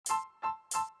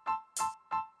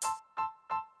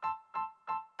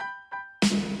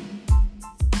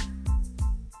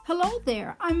Hello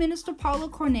there, I'm Minister Paula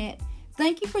Cornett.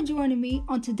 Thank you for joining me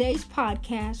on today's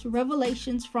podcast,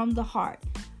 Revelations from the Heart.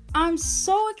 I'm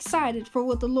so excited for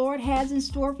what the Lord has in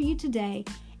store for you today,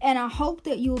 and I hope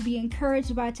that you will be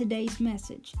encouraged by today's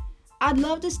message. I'd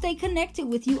love to stay connected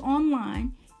with you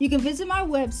online. You can visit my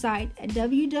website at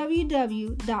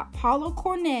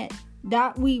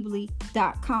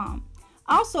www.paulacornett.weebly.com.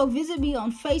 Also, visit me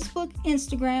on Facebook,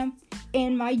 Instagram,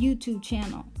 and my YouTube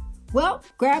channel. Well,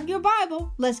 grab your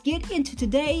Bible. Let's get into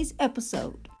today's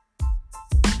episode.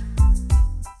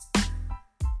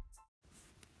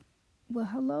 Well,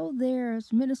 hello there.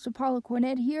 It's Minister Paula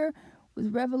Cornett here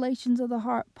with Revelations of the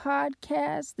Heart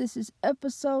podcast. This is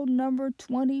episode number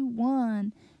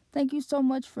 21. Thank you so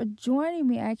much for joining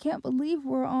me. I can't believe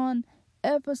we're on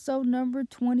episode number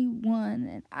 21,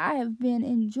 and I have been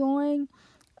enjoying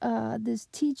this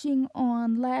teaching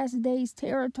on last days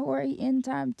territory, end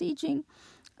time teaching.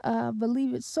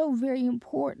 Believe it's so very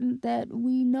important that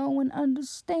we know and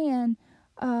understand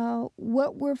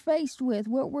what we're faced with,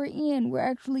 what we're in. We're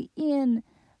actually in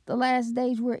the last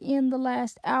days. We're in the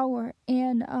last hour.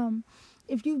 And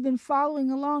if you've been following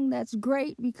along, that's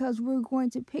great, because we're going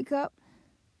to pick up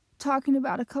talking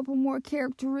about a couple more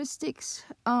characteristics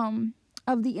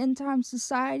of the end time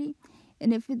society.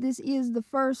 And if this is the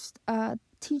first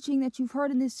teaching that you've heard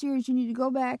in this series, you need to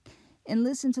go back and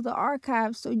listen to the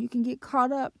archives so you can get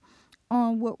caught up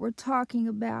on what we're talking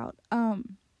about.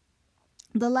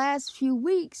 The last few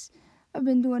weeks, I've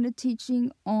been doing a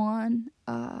teaching on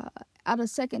out of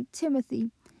 2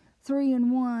 Timothy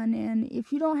 3:1. And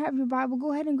if you don't have your Bible,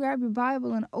 go ahead and grab your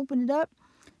Bible and open it up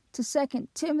to 2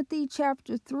 Timothy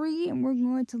chapter 3. And we're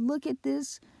going to look at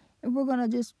this, and we're going to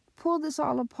just pull this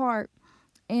all apart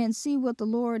and see what the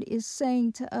Lord is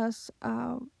saying to us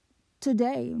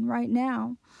today and right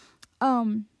now.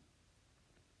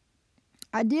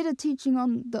 I did a teaching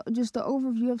on just the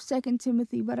overview of 2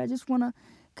 Timothy, but I just want to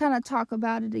kind of talk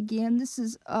about it again. This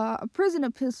is a prison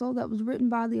epistle that was written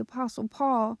by the Apostle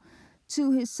Paul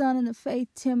to his son in the faith,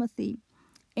 Timothy.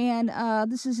 And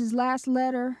this is his last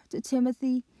letter to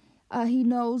Timothy. He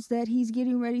knows that he's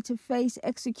getting ready to face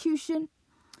execution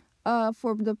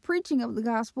for the preaching of the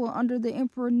gospel under the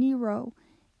Emperor Nero.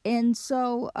 And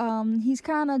so he's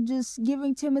kind of just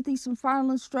giving Timothy some final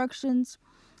instructions.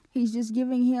 He's just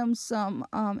giving him some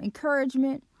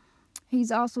encouragement.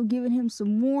 He's also giving him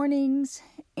some warnings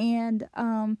and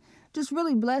just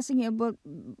really blessing him. But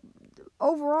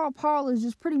overall, Paul is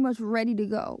just pretty much ready to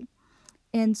go.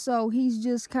 And so he's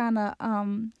just kind of,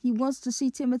 he wants to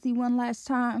see Timothy one last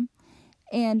time.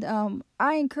 And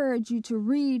I encourage you to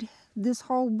read this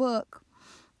whole book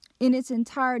in its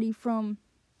entirety from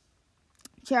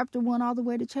chapter 1 all the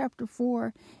way to chapter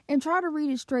 4, and try to read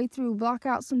it straight through. Block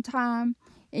out some time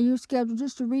in your schedule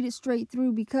just to read it straight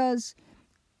through, because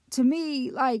to me,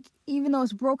 like, even though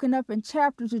it's broken up in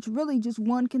chapters, it's really just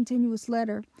one continuous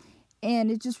letter,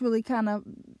 and it just really kind of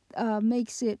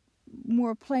makes it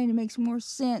more plain. It makes more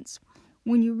sense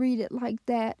when you read it like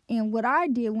that. And what I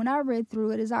did when I read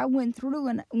through it is I went through,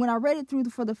 and when I read it through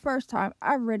for the first time,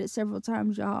 I've read it several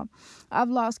times, y'all. I've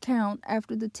lost count.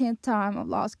 After the 10th time, I've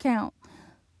lost count.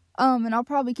 And I'll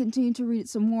probably continue to read it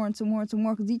some more and some more and some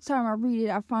more, because each time I read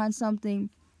it, I find something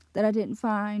that I didn't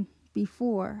find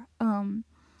before.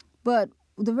 But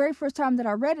the very first time that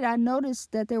I read it, I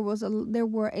noticed that there was a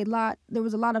lot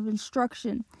of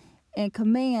instruction and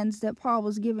commands that Paul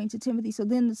was giving to Timothy. So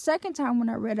then the second time when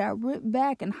I read it, I went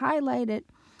back and highlighted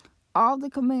all the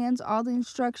commands, all the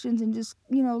instructions, and just,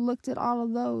 looked at all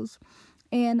of those.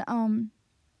 And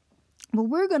but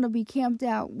we're going to be camped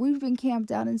out. We've been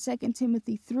camped out in 2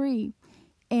 Timothy 3,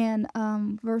 and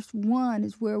verse 1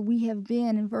 is where we have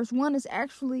been. And verse 1 is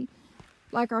actually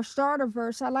like our starter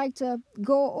verse. I like to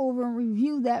go over and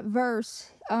review that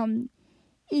verse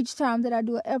each time that I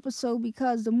do an episode,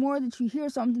 because the more that you hear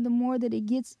something, the more that it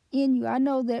gets in you. I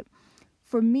know that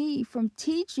for me, from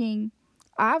teaching,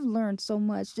 I've learned so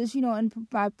much. Just, in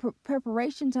my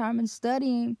preparation time and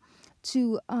studying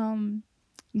to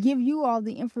give you all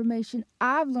the information,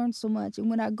 I've learned so much. And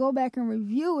when I go back and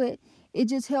review it, it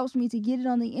just helps me to get it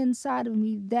on the inside of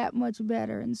me that much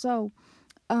better. And so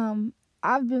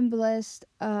I've been blessed.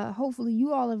 Hopefully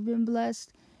you all have been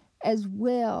blessed as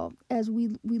well, as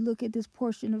we look at this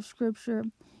portion of Scripture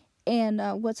and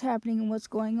what's happening and what's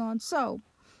going on. So,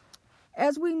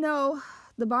 as we know,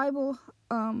 the Bible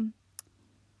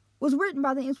was written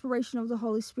by the inspiration of the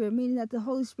Holy Spirit, meaning that the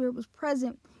Holy Spirit was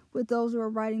present with those who are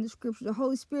writing the Scripture. The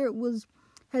Holy Spirit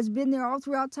has been there all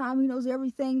throughout time. He knows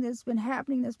everything that's been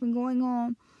happening, that's been going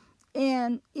on.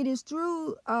 And it is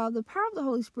through the power of the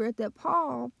Holy Spirit that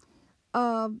Paul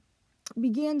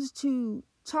begins to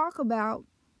talk about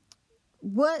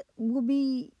what will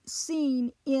be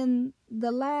seen in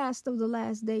the last of the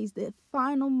last days, the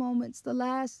final moments, the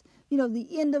last, the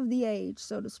end of the age,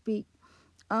 so to speak.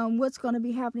 What's going to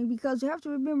be happening, because you have to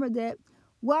remember that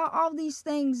while all these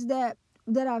things that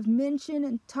I've mentioned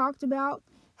and talked about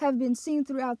have been seen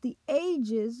throughout the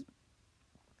ages,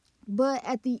 but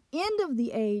at the end of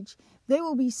the age, they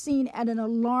will be seen at an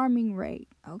alarming rate,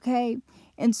 okay?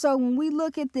 And so when we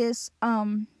look at this,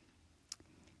 2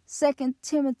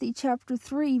 Timothy chapter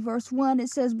 3, verse 1, it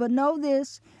says, "But know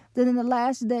this, that in the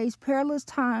last days perilous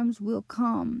times will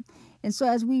come." And so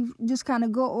as we just kind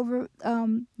of go over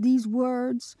these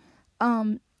words,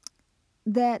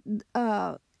 that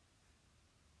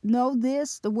know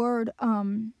this, the word,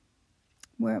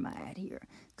 where am I at here?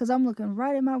 Because I'm looking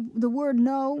right at the word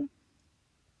know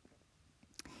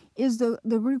is the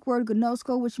Greek word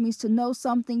gnosko, which means to know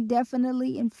something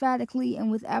definitely, emphatically,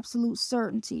 and with absolute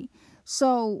certainty.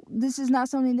 So this is not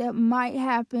something that might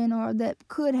happen or that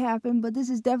could happen, but this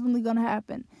is definitely going to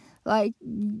happen. Like,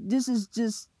 this is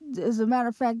just, as a matter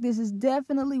of fact, this is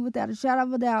definitely, without a shadow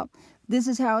of a doubt, this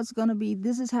is how it's going to be.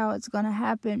 This is how it's going to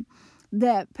happen.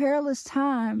 That perilous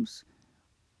times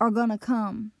are going to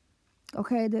come.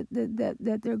 Okay, that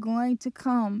they're going to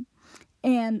come.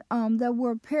 And that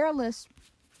word perilous,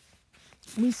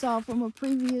 we saw from a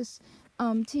previous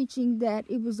teaching that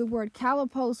it was the word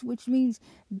kalapos, which means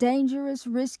dangerous,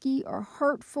 risky, or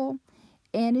hurtful.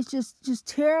 And it's just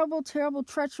terrible, terrible,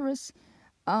 treacherous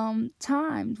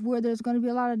times where there's going to be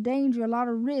a lot of danger, a lot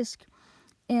of risk,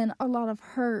 and a lot of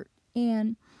hurt.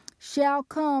 And shall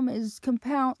come is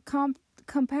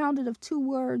compounded of two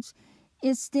words,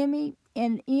 istemi,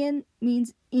 and in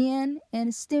means in,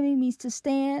 and stemi means to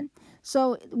stand.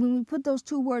 So when we put those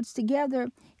two words together,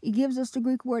 it gives us the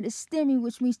Greek word istemi,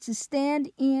 which means to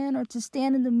stand in, or to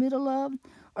stand in the middle of,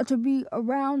 or to be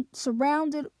around,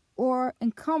 surrounded, or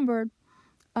encumbered,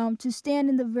 to stand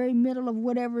in the very middle of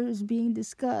whatever is being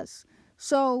discussed.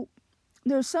 So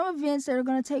there are some events that are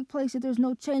going to take place that there's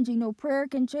no changing. No prayer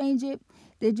can change it.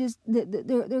 They're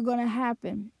going to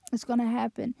happen. It's going to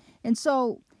happen. And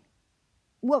so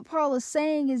what Paul is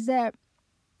saying is that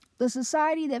the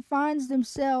society that finds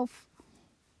themselves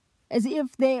as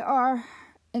if they are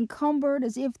encumbered,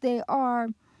 as if they are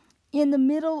in the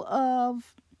middle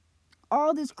of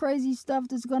all this crazy stuff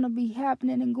that's going to be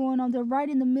happening and going on, they're right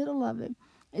in the middle of it.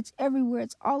 It's everywhere.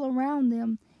 It's all around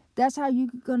them. That's how you're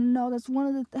going to know. That's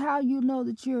how you know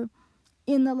that you're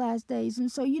in the last days.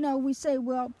 And so, we say,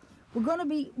 well, we're going to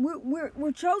be,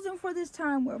 we're chosen for this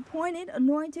time. We're appointed,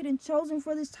 anointed, and chosen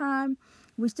for this time.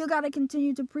 We still got to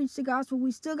continue to preach the gospel.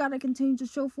 We still got to continue to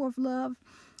show forth love.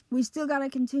 We still got to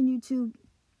continue to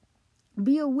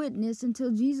be a witness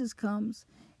until Jesus comes.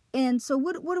 And so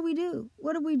what do we do?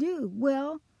 What do we do?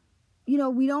 Well,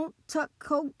 we don't tuck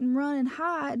coat and run and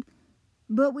hide,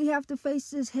 but we have to face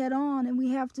this head on, and we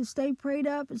have to stay prayed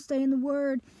up and stay in the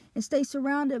word and stay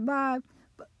surrounded by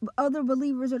other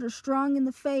believers that are strong in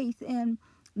the faith and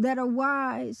that are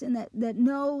wise and that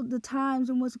know the times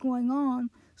and what's going on,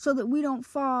 so that we don't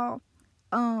fall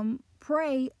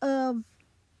prey of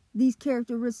these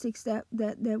characteristics that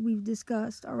we've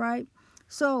discussed. All right.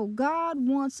 So God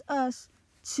wants us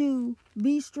to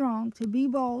be strong, to be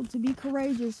bold, to be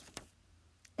courageous,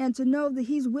 and to know that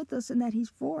He's with us and that He's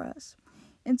for us.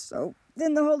 And so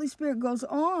then the Holy Spirit goes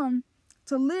on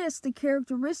to list the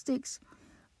characteristics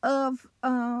of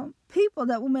people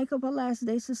that will make up a last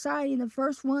day society. And the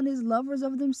first one is lovers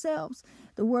of themselves.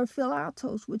 The word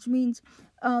philatos, which means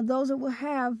those that will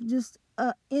have just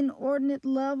inordinate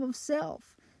love of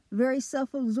self, very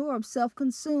self-absorbed,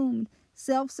 self-consumed,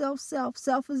 self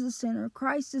is the center.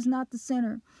 Christ is not the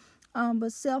center,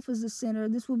 but self is the center.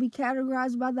 This will be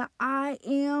categorized by the I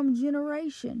am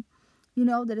generation,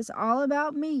 that it's all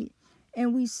about me.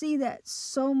 And we see that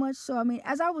so much so. I mean,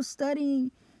 as I was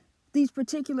studying these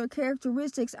particular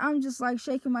characteristics, I'm just like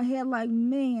shaking my head like,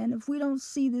 man, if we don't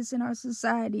see this in our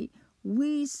society,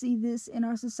 we see this in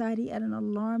our society at an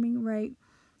alarming rate.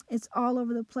 It's all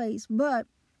over the place. But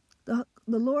the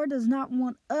Lord does not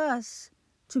want us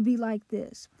to be like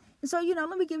this. And so,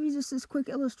 let me give you just this quick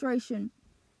illustration.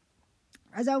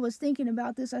 As I was thinking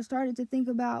about this, I started to think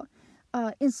about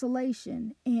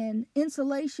insulation. And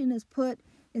insulation is put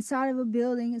inside of a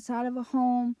building, inside of a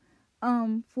home,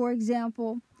 for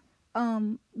example,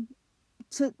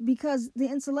 because the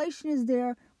insulation is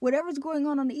there. Whatever's going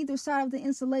on either side of the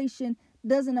insulation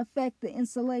doesn't affect the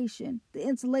insulation. The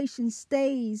insulation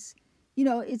stays,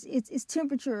 its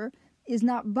temperature is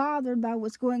not bothered by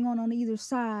what's going on either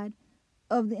side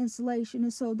of the insulation.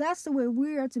 And so that's the way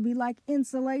we are to be, like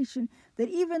insulation, that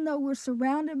even though we're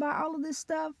surrounded by all of this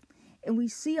stuff and we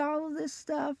see all of this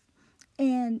stuff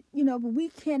And, but we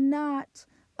cannot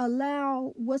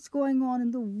allow what's going on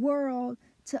in the world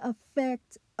to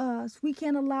affect us. We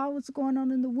can't allow what's going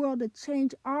on in the world to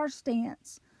change our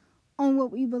stance on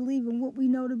what we believe and what we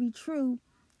know to be true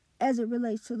as it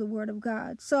relates to the Word of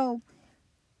God. So,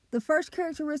 the first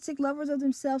characteristic, lovers of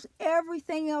themselves,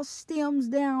 everything else stems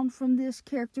down from this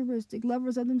characteristic,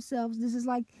 lovers of themselves. This is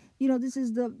like, this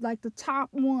is the top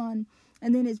one.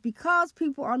 And then it's because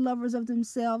people are lovers of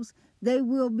themselves, they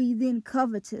will be then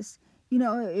covetous.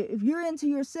 If you're into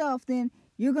yourself, then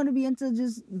you're going to be into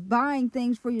just buying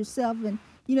things for yourself. And,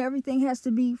 everything has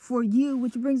to be for you,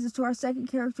 which brings us to our second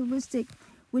characteristic,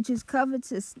 which is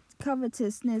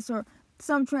covetousness, or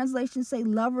some translations say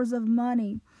lovers of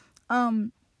money.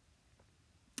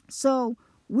 So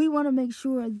we want to make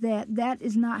sure that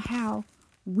is not how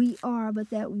we are, but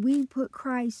that we put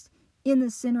Christ in the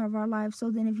center of our life.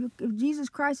 So then if Jesus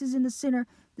Christ is in the center,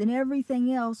 then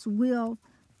everything else will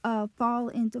fall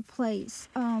into place.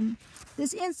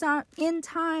 This end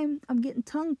time, I'm getting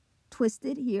tongue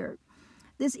twisted here.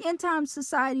 This end time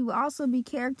society will also be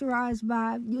characterized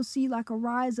by, you'll see like a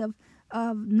rise of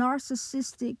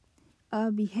narcissistic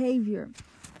behavior,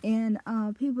 and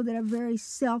people that are very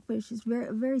selfish. It's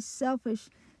very selfish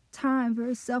time,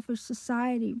 very selfish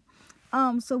society.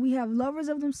 So we have lovers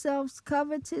of themselves,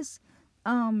 covetous,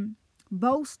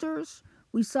 boasters.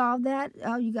 We saw that.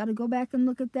 You got to go back and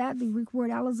look at that. The Greek word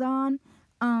alazon.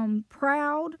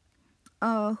 Proud,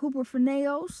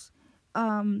 huperphaneos.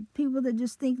 People that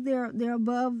just think they're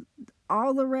above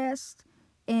all the rest,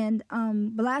 and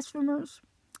blasphemers,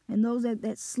 and those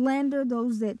that slander,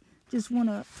 those that just want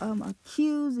to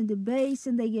accuse and debase,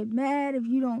 and they get mad if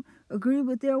you don't agree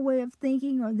with their way of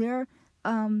thinking or their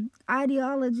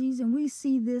ideologies. And we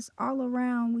see this all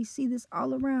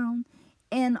around.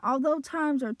 And although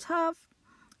times are tough,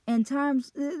 and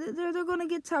times they're going to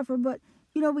get tougher, but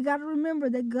we got to remember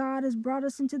that God has brought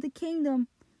us into the kingdom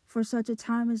for such a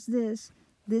time as this.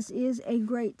 This is a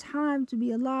great time to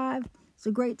be alive. It's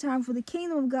a great time for the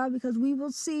kingdom of God, because we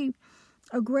will see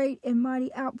a great and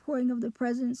mighty outpouring of the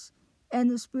presence and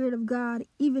the Spirit of God,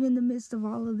 even in the midst of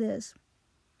all of this.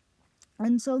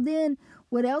 And so then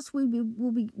what else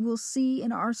we'll see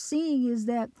and are seeing is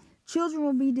that children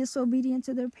will be disobedient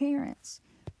to their parents.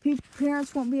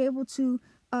 Parents won't be able to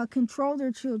control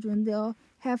their children. They'll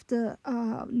have to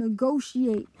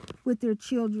negotiate with their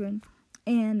children,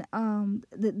 and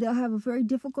they'll have a very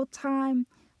difficult time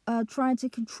trying to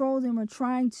control them, or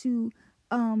trying to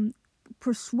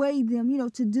persuade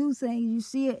them, to do things. You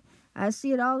see it. I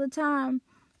see it all the time.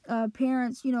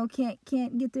 Parents,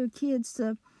 can't get their kids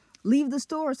to leave the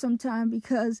store sometime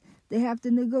because they have to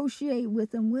negotiate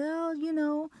with them. Well,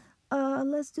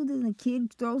 let's do this. And the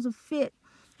kid throws a fit,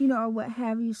 or what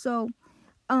have you. So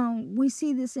we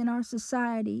see this in our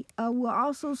society. We'll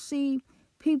also see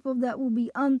people that will be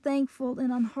unthankful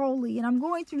and unholy. And I'm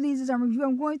going through these as I'm reviewing.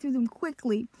 I'm going through them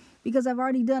quickly because I've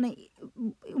already done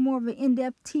more of an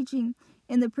in-depth teaching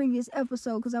in the previous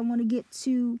episode, because I want to get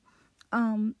to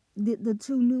the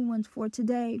two new ones for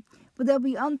today. But they'll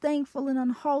be unthankful and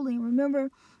unholy. Remember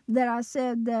that I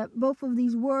said that both of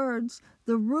these words,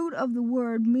 the root of the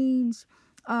word means,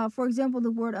 for example,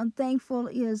 the word unthankful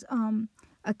is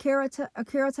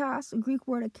akaritas, a Greek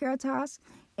word akaritas.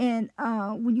 And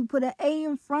when you put an A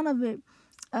in front of it,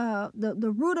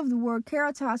 the root of the word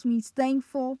karatos means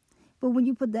thankful. But when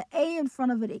you put the A in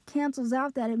front of it, it cancels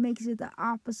out that. It makes it the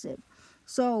opposite.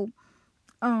 So,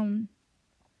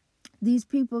 these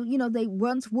people, they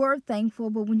once were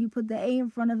thankful, but when you put the A in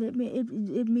front of it,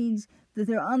 it means that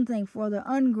they're unthankful, they're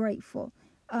ungrateful.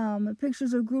 It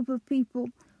pictures a group of people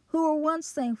who were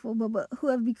once thankful, but who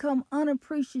have become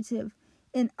unappreciative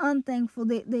and unthankful.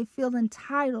 They feel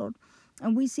entitled.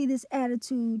 And we see this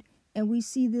attitude, and we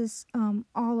see this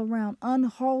all around.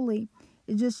 Unholy.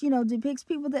 It just, depicts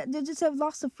people that they just have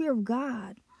lost the fear of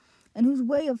God, and whose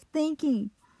way of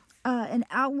thinking and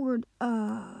outward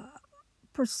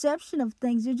perception of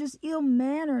things, they're just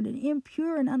ill-mannered and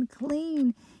impure and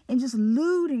unclean and just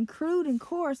lewd and crude and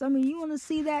coarse. I mean, you want to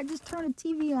see that? Just turn the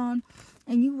TV on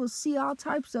and you will see all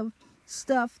types of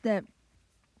stuff that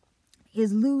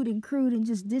is lewd and crude and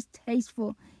just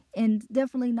distasteful, and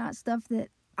definitely not stuff that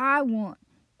I want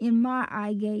in my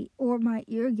eye gate or my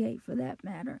ear gate for that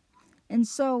matter. And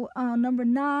so number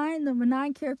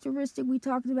nine characteristic we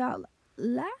talked about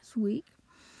last week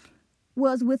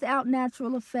was without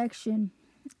natural affection.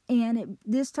 And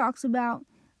this talks about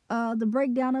the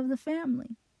breakdown of the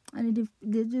family. And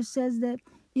it just says that,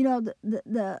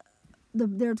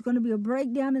 there's going to be a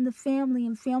breakdown in the family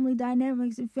and family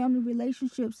dynamics and family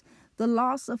relationships, the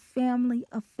loss of family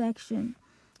affection.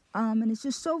 And it's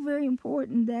just so very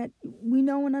important that we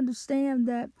know and understand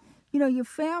that, your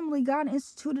family, God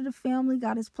instituted a family.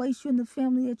 God has placed you in the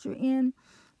family that you're in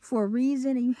for a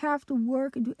reason. And you have to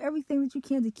work and do everything that you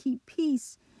can to keep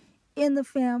peace in the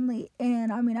family.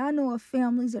 And I know of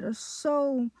families that are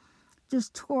so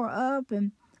just tore up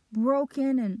and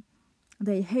broken, and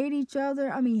they hate each other.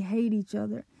 Hate each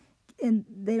other. And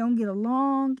they don't get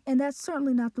along. And that's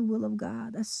certainly not the will of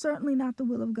God. That's certainly not the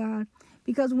will of God.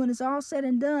 Because when it's all said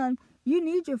and done, you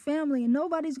need your family, and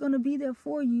nobody's going to be there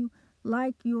for you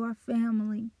like your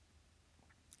family.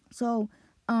 So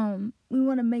we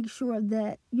want to make sure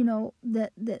that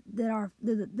that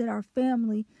our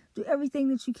family do everything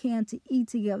that you can to eat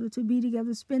together, to be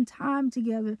together, spend time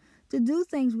together, to do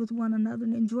things with one another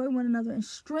and enjoy one another and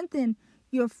strengthen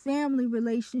your family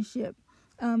relationship.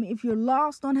 If you're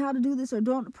lost on how to do this, or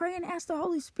don't, pray and ask the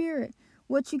Holy Spirit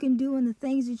what you can do and the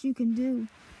things that you can do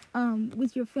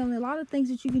with your family. A lot of things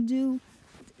that you can do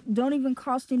don't even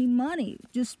cost any money.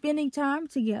 Just spending time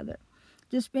together.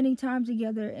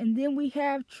 And then we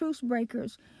have truce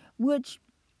breakers, which,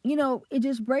 it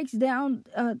just breaks down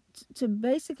to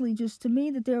basically just, to me,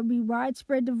 that there will be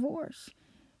widespread divorce.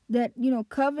 That,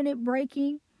 covenant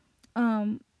breaking,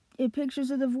 it pictures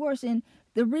a divorce. And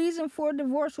the reason for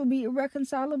divorce will be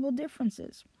irreconcilable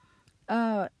differences,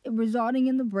 resulting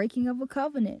in the breaking of a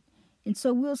covenant. And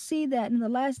so we'll see that in the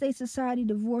last day society,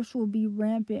 divorce will be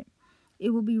rampant. It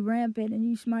will be rampant. And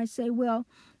you might say, well,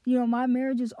 my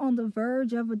marriage is on the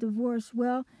verge of a divorce.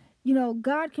 Well,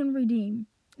 God can redeem,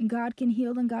 and God can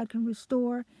heal, and God can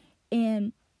restore.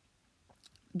 And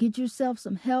get yourself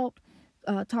some help.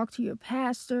 Talk to your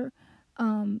pastor.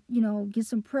 Get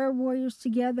some prayer warriors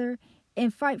together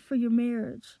and fight for your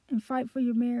marriage.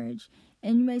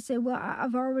 And you may say, well,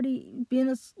 I've already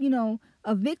been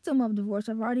a victim of divorce.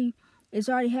 It's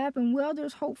already happened. Well,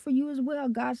 there's hope for you as well.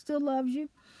 God still loves you.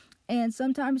 And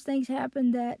sometimes things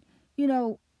happen that,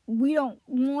 we don't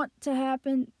want to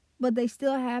happen, but they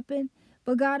still happen.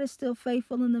 But God is still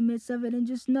faithful in the midst of it. And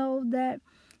just know that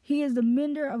He is the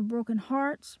mender of broken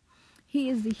hearts. He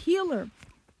is the healer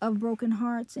of broken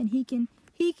hearts. And He can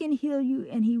heal you,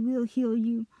 and He will heal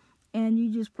you. And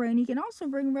you just pray. And He can also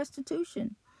bring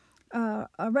restoration.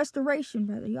 Restoration,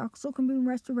 rather. He also can bring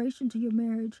restoration to your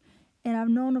marriage. And I've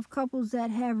known of couples that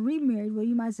have remarried. Well,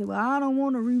 you might say, well, I don't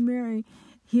want to remarry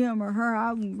him or her.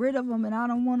 I'm rid of them, and I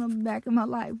don't want them back in my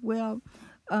life. Well,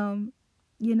 God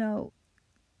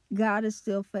is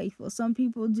still faithful. Some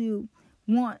people do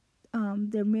want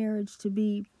their marriage to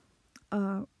be, they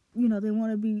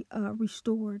want to be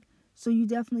restored. So you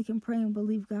definitely can pray and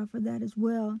believe God for that as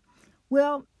well.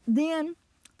 Well, then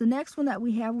the next one that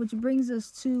we have, which brings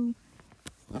us to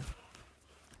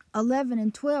 11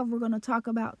 and 12, we're going to talk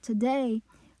about today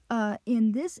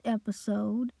in this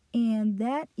episode. And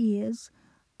that is,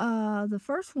 the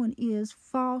first one is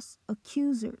false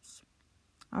accusers.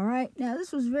 All right. Now,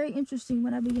 this was very interesting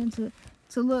when I began to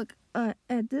look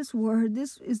at this word.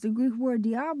 This is the Greek word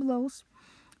diablos,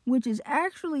 which is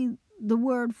actually the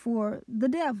word for the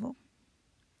devil.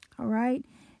 All right.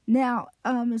 Now,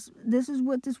 this is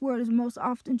what this word is most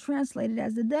often translated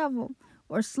as, the devil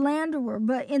or slanderer.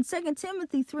 But in 2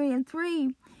 Timothy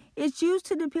 3:3, it's used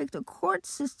to depict a court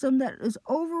system that is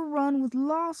overrun with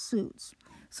lawsuits.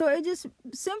 So it just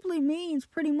simply means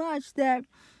pretty much that,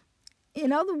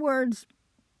 in other words,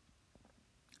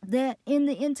 that in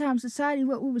the end time society,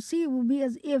 what we would see will be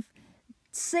as if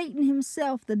Satan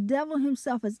himself, the devil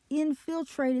himself, has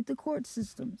infiltrated the court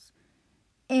systems.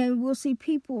 And we'll see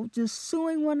people just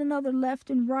suing one another left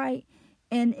and right.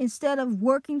 And instead of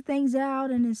working things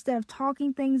out and instead of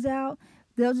talking things out,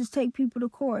 they'll just take people to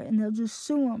court and they'll just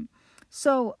sue them.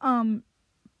 So,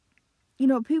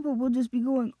 people will just be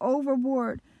going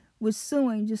overboard with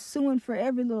just suing for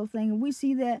every little thing. And we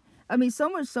see that, so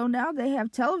much so now they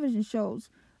have television shows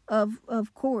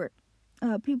of court,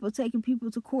 people taking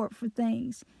people to court for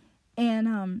things.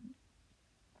 And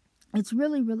it's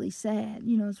really, really sad.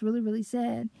 It's really, really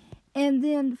sad. And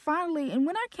then finally, and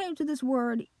when I came to this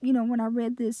word, when I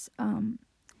read this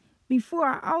before,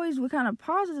 I always would kind of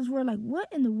pause at this word, like, what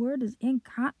in the word does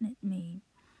incontinent mean?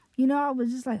 I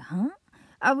was just like, huh?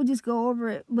 I would just go over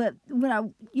it. But when I,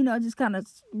 just kind of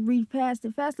read past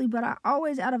it fastly. But I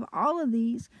always, out of all of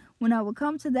these, when I would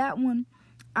come to that one,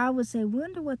 I would say,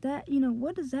 wonder what that,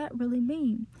 what does that really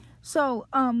mean? So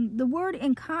the word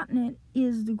incontinent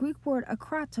is the Greek word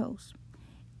akratos.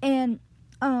 And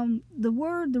the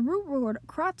root word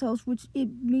kratos, which it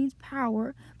means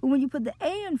power, but when you put the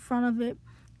A in front of it,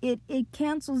 it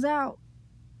cancels out,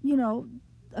 it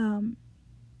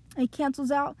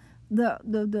cancels out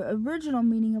the original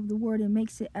meaning of the word and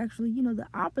makes it actually, the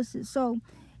opposite. So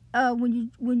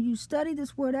when you study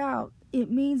this word out, it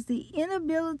means the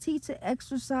inability to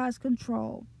exercise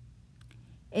control,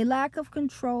 a lack of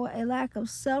control, a lack of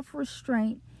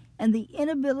self-restraint, and the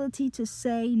inability to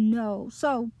say no.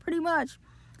 So pretty much,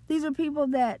 these are people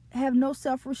that have no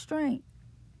self-restraint.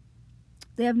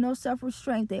 They have no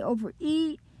self-restraint. They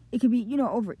overeat. It could be,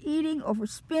 overeating,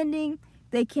 overspending.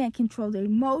 They can't control their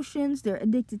emotions. They're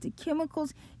addicted to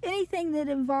chemicals. Anything that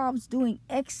involves doing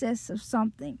excess of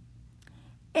something.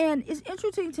 And it's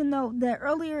interesting to note that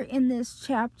earlier in this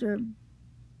chapter,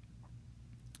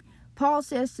 Paul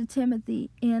says to Timothy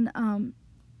in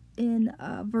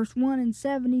verse 1 and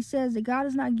 7, he says that God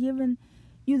has not given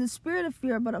you the spirit of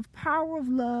fear, but of power, of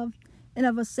love, and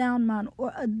of a sound mind,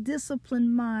 or a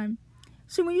disciplined mind.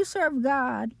 So when you serve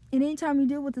God, and anytime you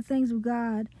deal with the things of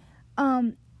God,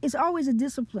 it's always a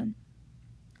discipline.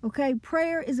 Okay?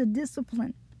 Prayer is a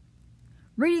discipline.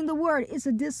 Reading the word is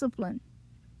a discipline.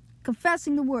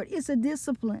 Confessing the word is a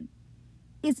discipline.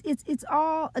 It's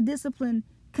all a discipline.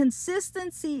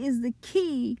 Consistency is the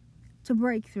key to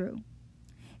breakthrough.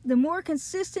 The more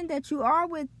consistent that you are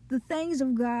with the things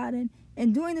of God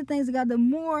and doing the things of God, the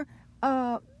more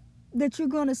that you're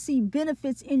going to see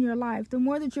benefits in your life, the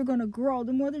more that you're going to grow,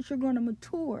 the more that you're going to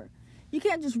mature. You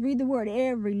can't just read the word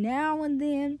every now and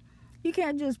then. You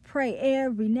can't just pray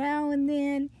every now and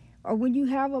then. Or when you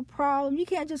have a problem, you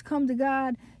can't just come to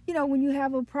God, when you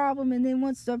have a problem, and then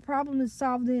once the problem is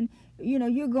solved, then,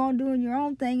 you're going doing your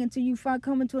own thing until you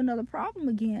come into another problem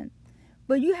again.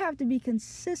 But you have to be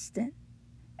consistent,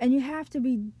 and you have to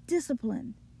be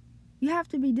disciplined. You have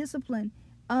to be disciplined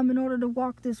in order to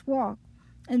walk this walk.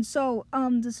 And so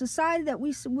the society that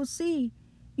we will see,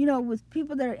 with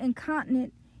people that are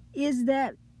incontinent, is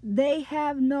that they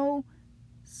have no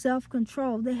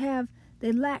self-control.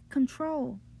 They lack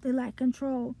control. They lack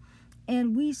control.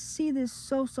 And we see this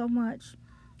so much.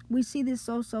 We see this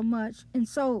so much. And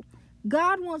so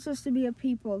God wants us to be a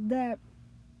people that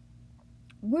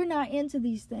we're not into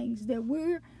these things, that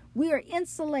we are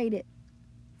insulated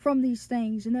from these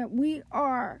things, and that we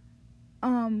are,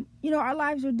 our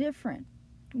lives are different.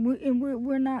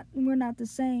 We're not the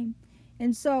same.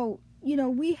 And so,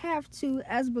 we have to,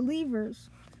 as believers,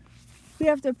 we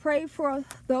have to pray for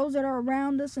those that are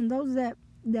around us and those that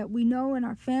we know in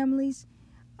our families,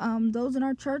 those in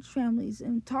our church families,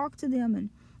 and talk to them and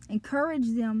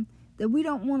encourage them that we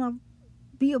don't want to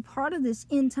be a part of this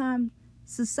end time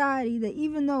society, that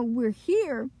even though we're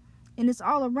here and it's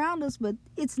all around us, but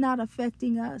it's not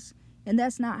affecting us, and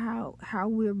that's not how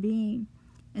we're being.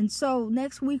 And so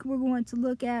next week we're going to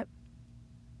look at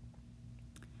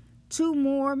 2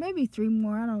 more, maybe 3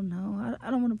 more. I don't know.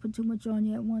 I don't want to put too much on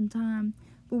you at one time.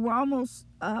 But we're almost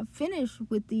finished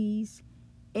with these.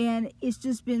 And it's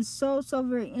just been so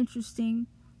very interesting.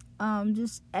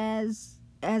 Just as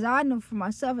I know for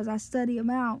myself, as I study them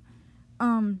out.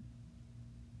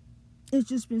 It's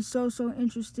just been so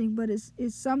interesting. But it's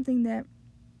something that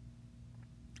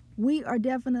we are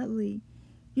definitely,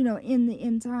 in the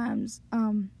end times.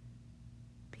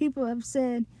 People have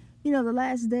said, the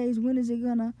last days, when is it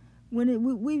gonna?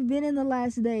 We've been in the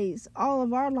last days all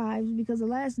of our lives, because the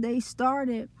last days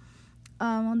started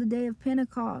on the day of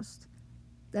Pentecost.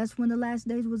 That's when the last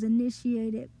days was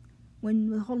initiated, when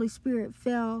the Holy Spirit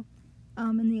fell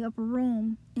in the upper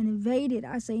room and invaded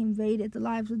the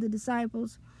lives of the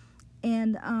disciples,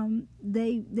 and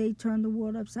they turned the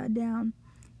world upside down.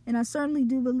 And I certainly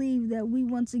do believe that we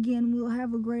once again will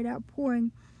have a great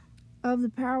outpouring of the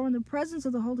power and the presence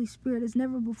of the Holy Spirit as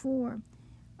never before.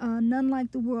 None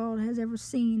like the world has ever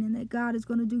seen, and that God is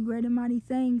going to do great and mighty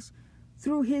things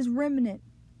through his remnant,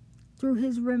 through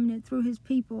his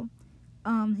people.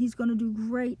 He's going to do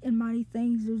great and mighty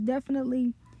things. There's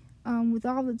definitely, with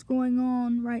all that's going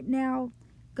on right now,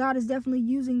 God is definitely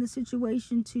using the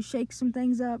situation to shake some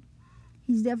things up.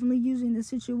 He's definitely using the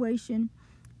situation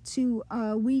to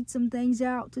weed some things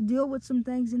out, to deal with some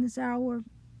things in this hour.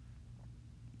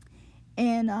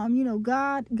 And,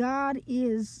 God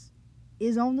is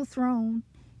on the throne.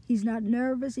 He's not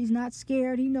nervous. He's not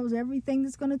scared. He knows everything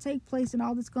that's going to take place and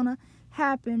all that's going to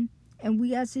happen. And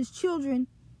we, as his children,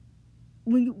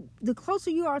 the closer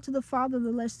you are to the Father,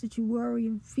 the less that you worry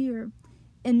and fear.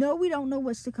 And no, we don't know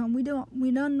what's to come. We don't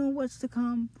know what's to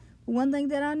come. But one thing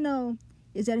that I know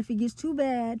is that if it gets too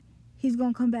bad, he's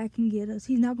going to come back and get us.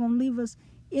 He's not going to leave us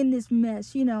in this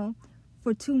mess,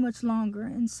 for too much longer.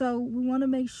 And so we want to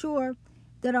make sure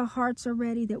that our hearts are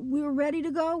ready, that we're ready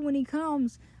to go when he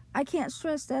comes. I can't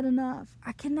stress that enough.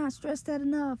 I cannot stress that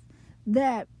enough,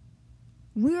 that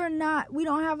we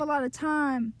don't have a lot of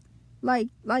time like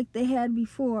they had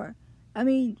before. I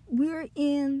mean, we're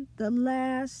in the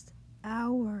last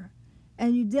hour,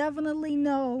 And you definitely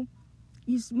know,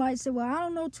 you might say, well, I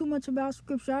don't know too much about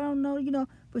Scripture. I don't know,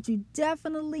 but you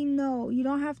definitely know. You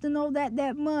don't have to know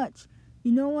that much.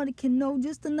 You know what? It can know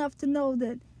just enough to know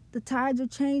that the tides are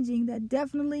changing, that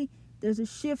definitely there's a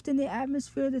shift in the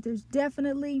atmosphere, that there's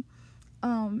definitely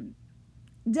some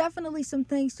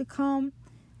things to come.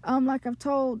 Like I've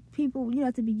told people,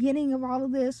 at the beginning of all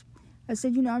of this, I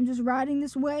said, I'm just riding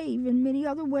this wave, and many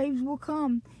other waves will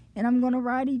come, and I'm going to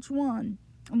ride each one.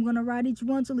 I'm going to ride each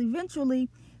one till eventually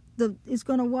it's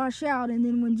going to wash out, and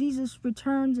then when Jesus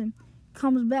returns and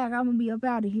comes back, I'm going to be up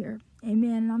out of here.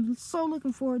 Amen. And I'm so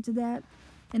looking forward to that,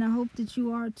 and I hope that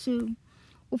you are too.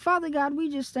 Well, Father God, we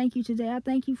just thank you today. I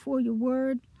thank you for your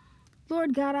word.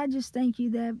 Lord God, I just thank you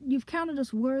that you've counted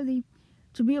us worthy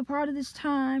to be a part of this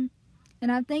time.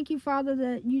 And I thank you, Father,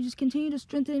 that you just continue to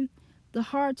strengthen the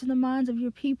hearts and the minds of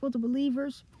your people, the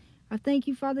believers. I thank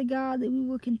you, Father God, that we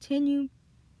will continue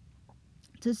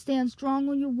to stand strong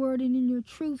on your word and in your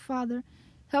truth, Father.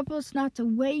 Help us not to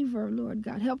waver, Lord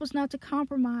God. Help us not to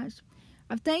compromise.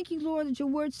 I thank you, Lord, that your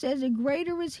word says that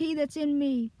greater is he that's in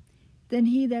me than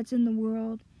he that's in the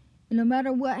world. And no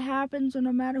matter what happens, or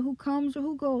no matter who comes or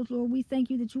who goes, Lord, we thank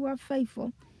you that you are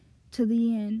faithful to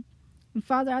the end. And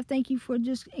Father, I thank you for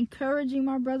just encouraging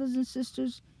my brothers and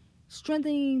sisters,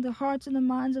 strengthening the hearts and the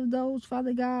minds of those,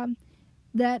 Father God,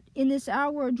 that in this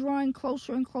hour are drawing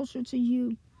closer and closer to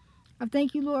you. I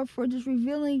thank you, Lord, for just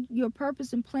revealing your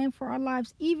purpose and plan for our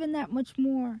lives even that much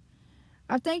more.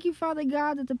 I thank you, Father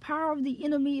God, that the power of the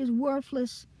enemy is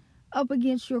worthless up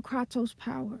against your Kratos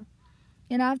power.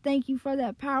 And I thank you for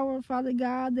that power, Father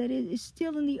God, that it is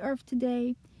still in the earth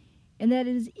today and that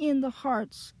it is in the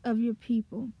hearts of your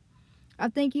people. I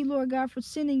thank you, Lord God, for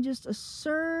sending just a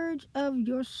surge of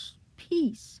your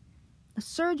peace, a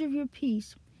surge of your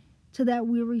peace to that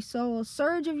weary soul, a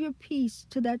surge of your peace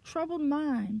to that troubled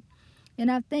mind. And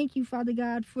I thank you, Father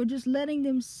God, for just letting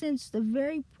them sense the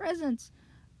very presence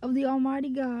of the Almighty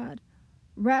God,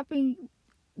 wrapping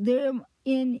them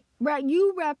in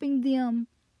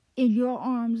your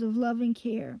arms of loving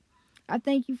care. I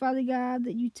thank you, Father God,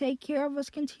 that you take care of us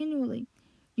continually.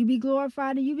 You be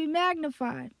glorified and you be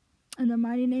magnified. In the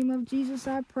mighty name of Jesus,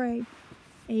 I pray.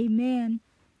 Amen.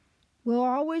 We'll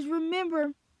always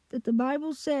remember that the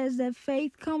Bible says that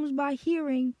faith comes by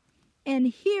hearing, and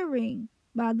hearing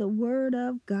by the word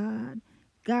of God.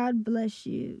 God bless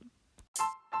you.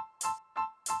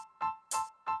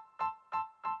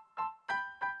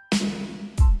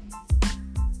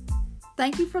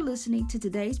 Thank you for listening to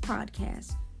today's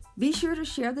podcast. Be sure to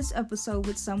share this episode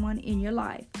with someone in your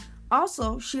life.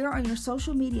 Also, share on your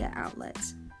social media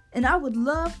outlets. And I would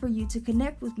love for you to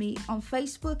connect with me on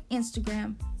Facebook,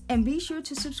 Instagram, and be sure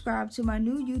to subscribe to my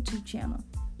new YouTube channel.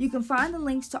 You can find the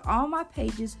links to all my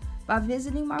pages by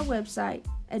visiting my website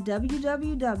at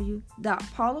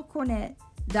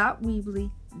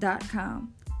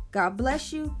www.paulacornett.weebly.com. God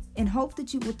bless you, and hope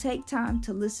that you will take time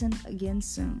to listen again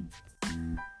soon.